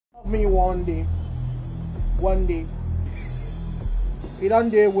me one day. One day. He done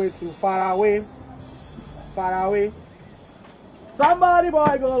day with you far away. Far away. Somebody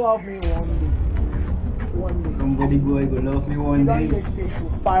boy gonna love me one day. One day. Somebody boy gonna love me one day. He done take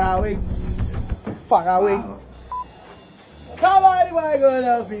you far away. Far away. Wow. Somebody boy gonna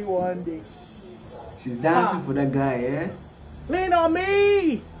love me one day. She's dancing for that guy, yeah? Lean on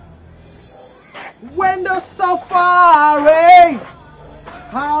me. When the so far away,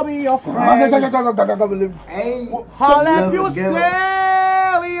 I'll be your friend. Hey, I'll let you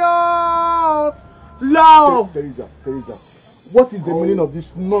sail your love. Teresa, what is the meaning of this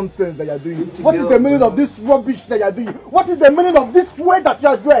nonsense that you're doing? It's What is the meaning of this rubbish that you're doing? What is the meaning of this way that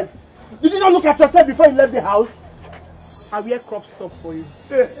you're dressed? Did you not look at yourself before you left the house? I wear crop top for you.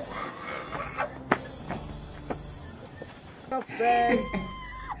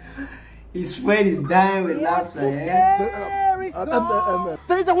 his friend is dying with laughter, yeah?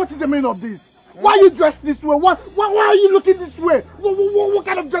 Teresa, what is the meaning of this? Why are you dressed this way? Why are you looking this way? What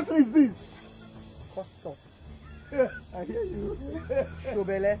kind of dressing is this? Custom. I hear you.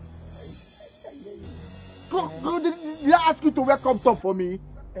 Shobele. Did I ask you to wear crop top for me?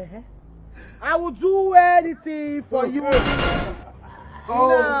 I will do anything for you.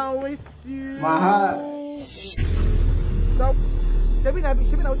 Now it's you. My heart. So, Kevin, I will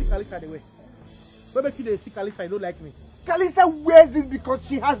see Kalisa the way. When make you dey see Kalisa, you don't like me. Kalisa wears it because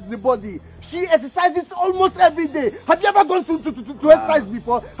she has the body. She exercises almost every day. Have you ever gone to exercise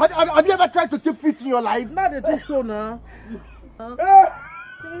before? Have you ever tried to keep fit in your life? Now they do so now.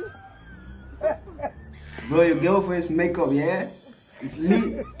 Bro, your girlfriend's makeup, yeah? It's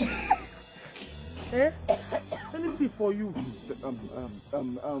lit. Let me see for you.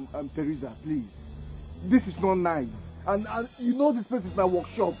 Teresa, please. This is not nice. And you know this place is my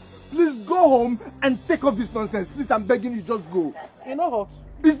workshop. Please go home and take off this nonsense. Please, I'm begging you, just go. You know hot.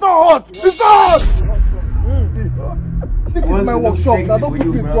 It's not hot! It's not hot! This is my workshop. Now don't put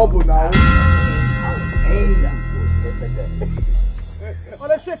me in trouble now. Hey. Oh,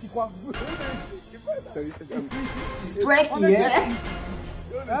 let's shake it, Kwan. She's twerking, yeah?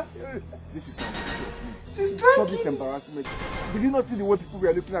 This is She's Stop this twerking. embarrassment. Did you not see the way people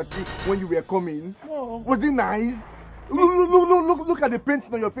were looking at you when you were coming? No. Was it nice? Look at the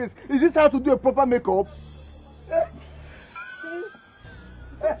painting on your face. Is this how to do a proper makeup?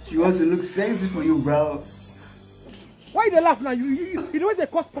 She wants to look sexy for you, bro. Why they laugh now? You know they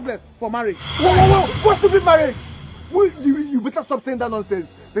cause problems for marriage. Whoa! What's stupid marriage? You better stop saying that nonsense.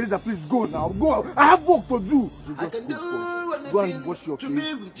 Teresa, please go now. Go. I have work to do. Go and wash your face.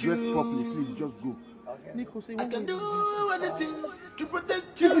 Dress properly, please. Just go. Nico, say, I can do anything to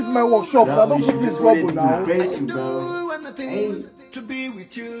protect This you. is my workshop. Bro, Now don't put she me in just wanted trouble to now. praise I you, can bro. do anything Hey. to be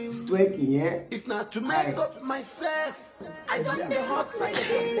with you. She's twerking, yeah? If not to make up myself, I don't be hot like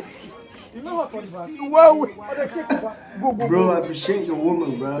this. you know what for the man? Go. Bro, I appreciate your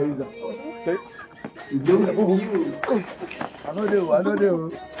woman, bro. She's doing it for you. I know they will.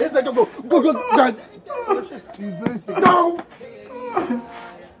 Go, guys. No!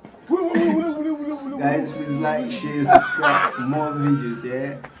 Guys, please like, share, subscribe for more videos,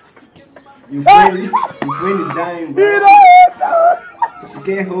 yeah? Your friend is dying, bro. She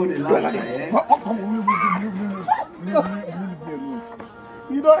can't hold it like that, yeah?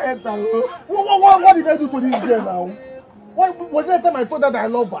 You don't enter. What did I do to this girl now? Was it the time I told her that I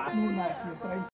love her?